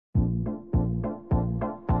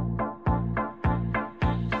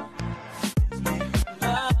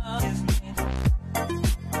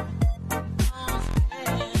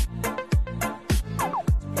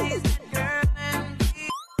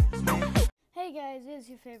guys, it's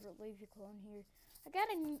your favorite Leafy clone here. I got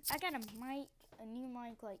a new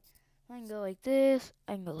mic. Like I can go like this,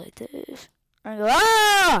 I can go like this, I can go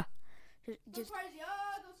just crazy, go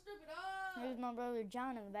stupid, There's my brother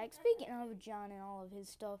John in the back. Speaking of John and all of his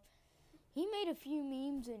stuff, he made a few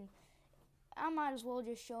memes, and I might as well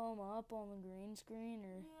just show them up on the green screen.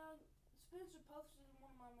 Or yeah, Spencer posted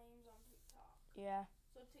one of my memes on TikTok. Yeah.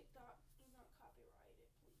 So TikTok, do not copyright it,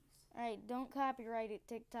 please. Alright, don't copyright it,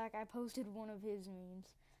 TikTok. I posted one of his memes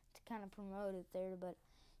to kind of promote it there, but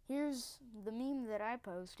here's the meme that I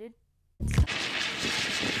posted.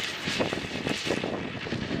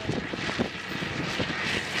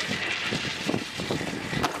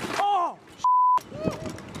 Oh!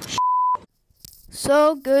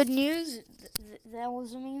 So, good news, that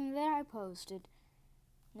was the meme that I posted.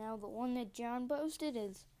 Now, the one that John posted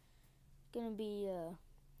is gonna be,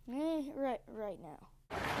 right now.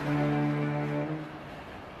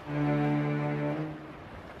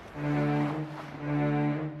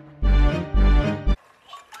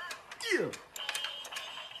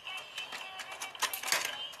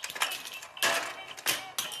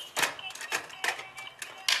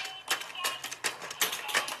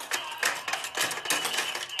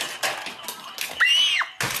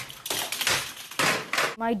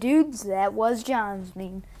 My dudes, that was John's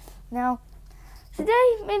meme. Now, today,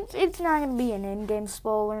 it's not going to be an in-game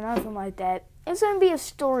spoiler or nothing like that. It's going to be a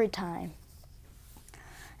story time.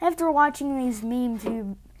 After watching these memes,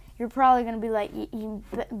 you're probably going to be like, you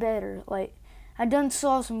better, like, I done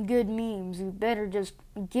saw some good memes. You better just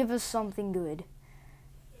give us something good.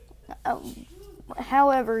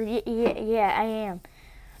 However, yeah, I am.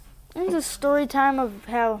 It's a story time of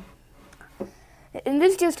how, and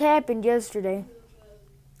this just happened yesterday.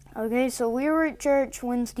 Okay, so we were at church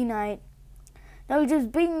Wednesday night. No,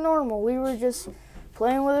 just being normal. We were just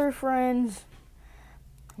playing with our friends,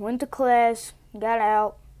 went to class, got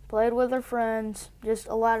out, played with our friends, just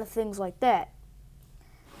a lot of things like that.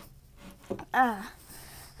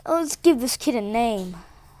 Let's give this kid a name.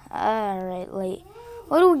 Alright,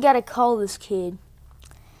 what do we gotta call this kid?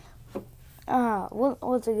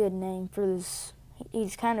 What's a good name for this?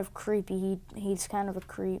 He's kind of creepy. He's kind of a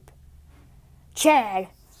creep. Chad!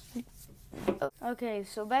 Okay,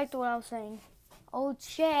 so back to what I was saying. Old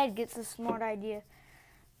Chad gets a smart idea.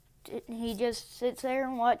 He just sits there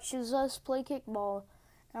and watches us play kickball.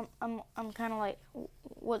 I'm kind of like,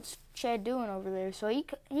 what's Chad doing over there? So he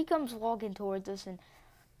comes walking towards us, and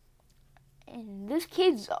this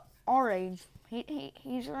kid's our age.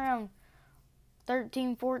 He's around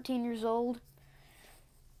 13, 14 years old.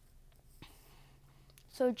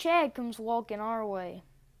 So Chad comes walking our way.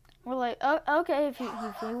 We're like, oh, okay, if he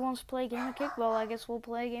wants to play a game of kickball, I guess we'll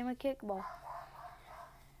play a game of kickball.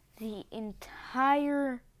 The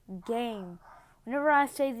entire game. Whenever I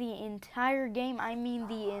say the entire game, I mean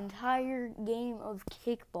the entire game of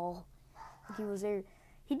kickball. He was there.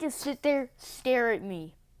 He just sit there, stare at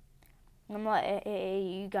me. And I'm like, hey,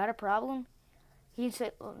 you got a problem? He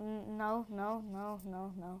said, no.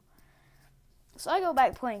 So I go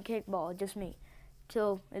back playing kickball, just me,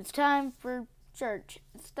 till it's time for church.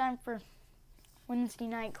 It's time for Wednesday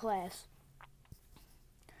night class.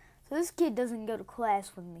 So this kid doesn't go to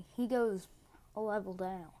class with me. He goes a level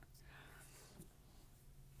down.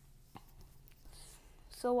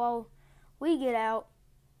 So while we get out,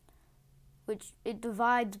 which it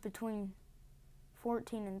divides between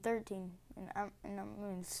 14 and 13, and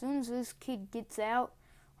as soon as this kid gets out,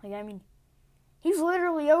 he's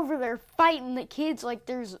literally over there fighting the kids like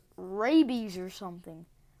there's rabies or something.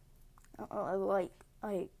 Is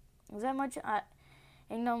that much?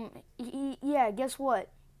 Yeah, guess what?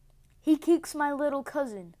 He kicks my little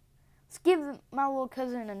cousin. Let's give my little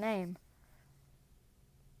cousin a name.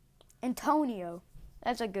 Antonio.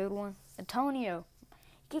 That's a good one. Antonio.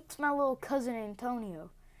 Kicks my little cousin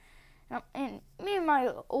Antonio. And me and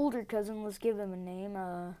my older cousin, let's give him a name.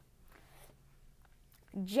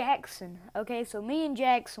 Jackson. Okay, so me and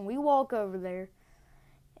Jackson, we walk over there,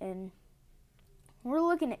 and we're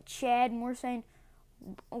looking at Chad, and we're saying,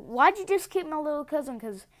 why'd you just kick my little cousin?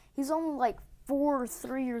 Because he's only like 4 or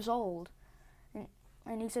 3 years old.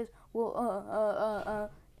 And he says, well,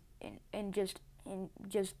 and just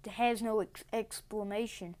has no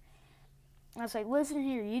explanation. I was like, listen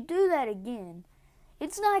here, you do that again,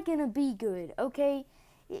 it's not going to be good, okay?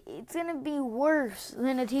 It's going to be worse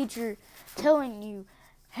than a teacher telling you,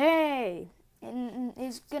 hey, and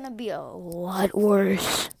it's going to be a lot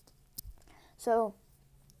worse. So,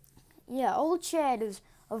 yeah, old Chad is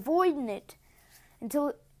avoiding it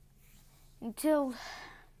until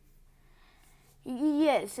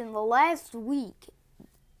yes, in the last week,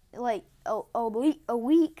 like a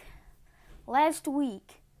week last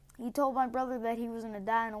week, he told my brother that he was gonna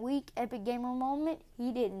die in a week. Epic gamer moment.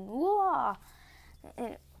 He didn't. Whoa.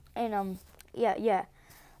 And yeah.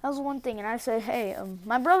 That was one thing. And I said, hey,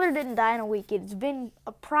 my brother didn't die in a week. It's been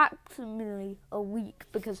approximately a week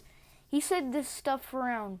because he said this stuff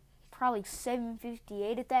around probably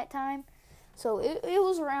 7:58 at that time. So it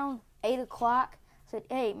was around 8 o'clock. Said,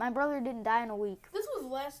 hey, my brother didn't die in a week. This was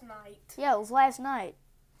last night. Yeah, it was last night.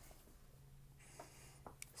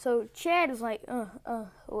 So Chad is like,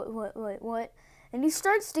 what? And he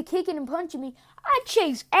starts to kicking and punching me. I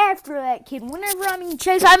chase after that kid. Whenever I mean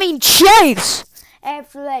chase, I mean chase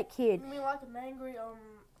after that kid. You mean like an angry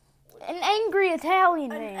An angry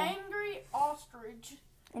Italian an man. angry ostrich?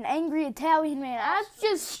 An angry Italian man. I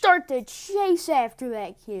just start to chase after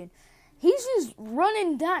that kid. He's just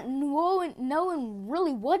running down, knowing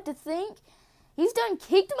really what to think. He's done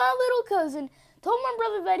kicked my little cousin. Told my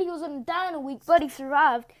brother that he was gonna die in a week, but he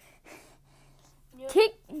survived. Yep.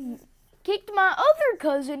 Kicked my other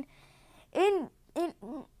cousin, and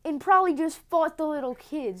probably just fought the little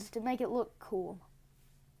kids to make it look cool.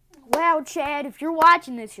 Wow, Chad, if you're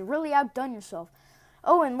watching this, you really outdone yourself.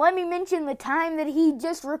 Oh, and let me mention the time that he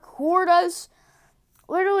just recorded us.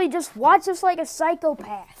 Literally just watch us like a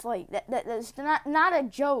psychopath. Like that's not a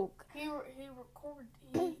joke. He recorded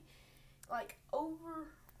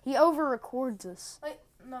He over records us.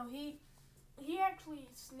 He actually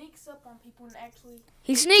sneaks up on people and actually.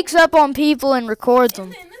 He sneaks up on people and records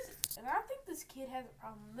them. And I think this kid has a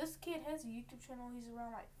problem. This kid has a YouTube channel. He's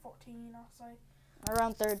around like 14, I'll say.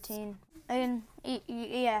 Around 13. And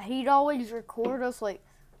he'd always record us. Like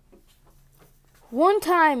one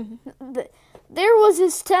time, there was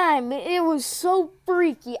this time. It was so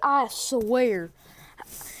freaky, I swear.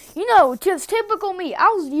 You know, just typical me. I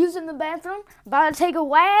was using the bathroom, about to take a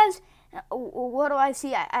waz. What do I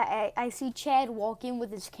see? I see Chad walk in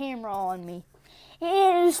with his camera on me.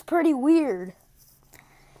 And it's pretty weird.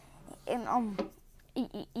 And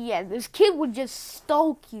yeah, this kid would just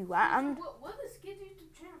stalk you. What is this kid's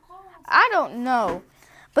YouTube channel called? I don't know.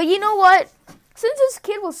 But you know what? Since this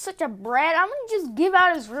kid was such a brat, I'm going to just give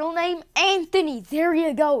out his real name, Anthony. There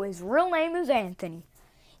you go. His real name is Anthony.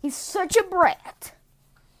 He's such a brat.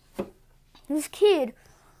 This kid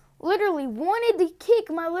literally wanted to kick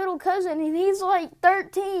my little cousin, and he's like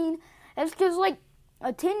 13. That's just like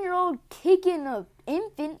a 10-year-old kicking an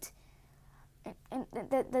infant. And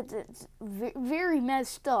that's very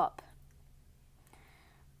messed up.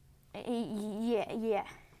 Yeah.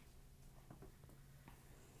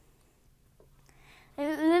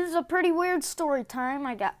 This is a pretty weird story time.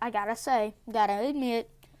 I gotta admit,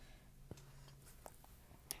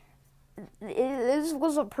 this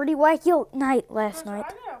was a pretty wacky night last night.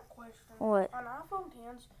 I got a question. What? On iPhone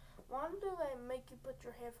 10s, why do they make you put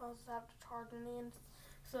your headphones out to charging in,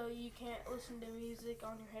 so you can't listen to music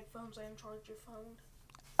on your headphones and charge your phone?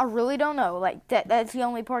 I really don't know. Like that's the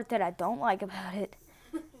only part that I don't like about it.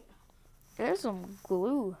 There's some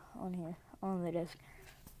glue on here on the disc.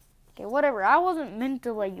 Okay, whatever. I wasn't meant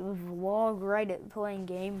to like vlog right at playing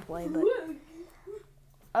gameplay, but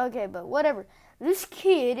okay, but whatever. This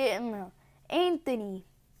kid, Anthony.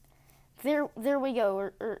 There we go.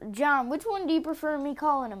 Or John, which one do you prefer me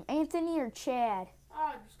calling him, Anthony or Chad?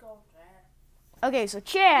 I just call him Chad. Okay, so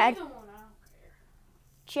Chad. Either one, I don't care.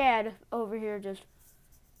 Chad over here just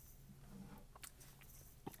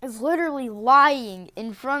is literally lying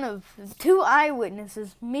in front of 2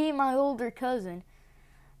 eyewitnesses, me and my older cousin.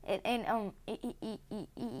 And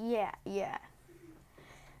yeah.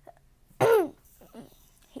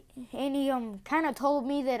 And he kind of told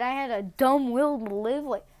me that I had a dumb will to live.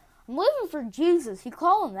 Like, I'm living for Jesus. You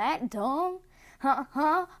call him that dumb?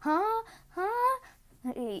 Huh?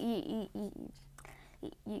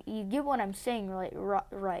 You get what I'm saying,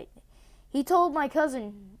 right? He told my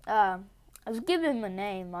cousin, I was giving him a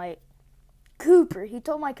name, like Cooper. He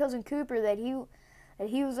told my cousin Cooper that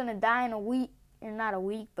he was gonna die in a week, or not a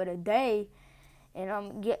week, but a day.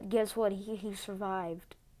 And guess what? He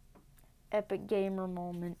survived. Epic gamer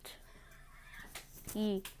moment.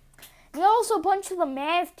 He also punched the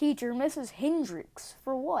math teacher, Mrs. Hendricks,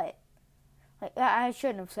 for what? Like, I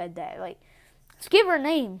shouldn't have said that. Like, let's give her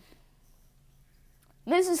name.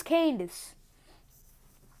 Mrs. Candace.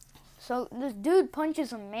 So this dude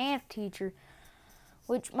punches a math teacher,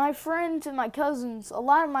 which my friends and my cousins, a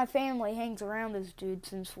lot of my family hangs around this dude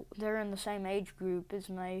since they're in the same age group as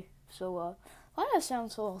me. So, why does that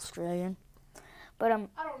sound so Australian? But I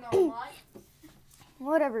don't know, Mike.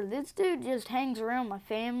 Whatever. This dude just hangs around my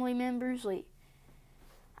family members. Like,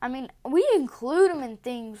 I mean, we include him in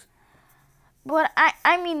things, but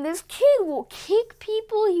I mean, this kid will kick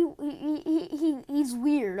people. He's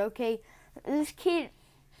weird. Okay, This kid,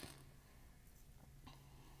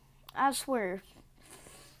 I swear,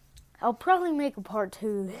 I'll probably make a part 2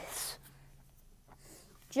 of this.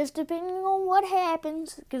 Just depending on what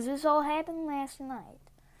happens, because this all happened last night.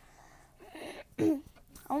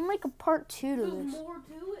 I'll make a part 2 to There's this. more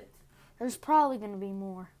to it. There's probably going to be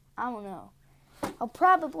more. I don't know. I'll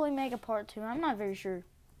probably make a part 2. I'm not very sure.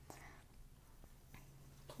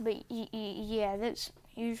 But yeah, that's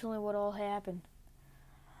usually what'll happen.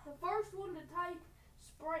 The first one to type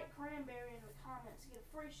Sprite Cranberry in the comments get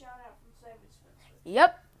a free shout out from Savage Spencer.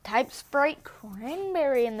 Yep. Type Sprite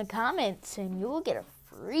Cranberry in the comments and you will get a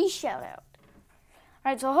free shout out.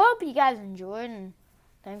 Alright, so I hope you guys enjoyed and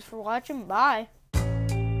thanks for watching. Bye.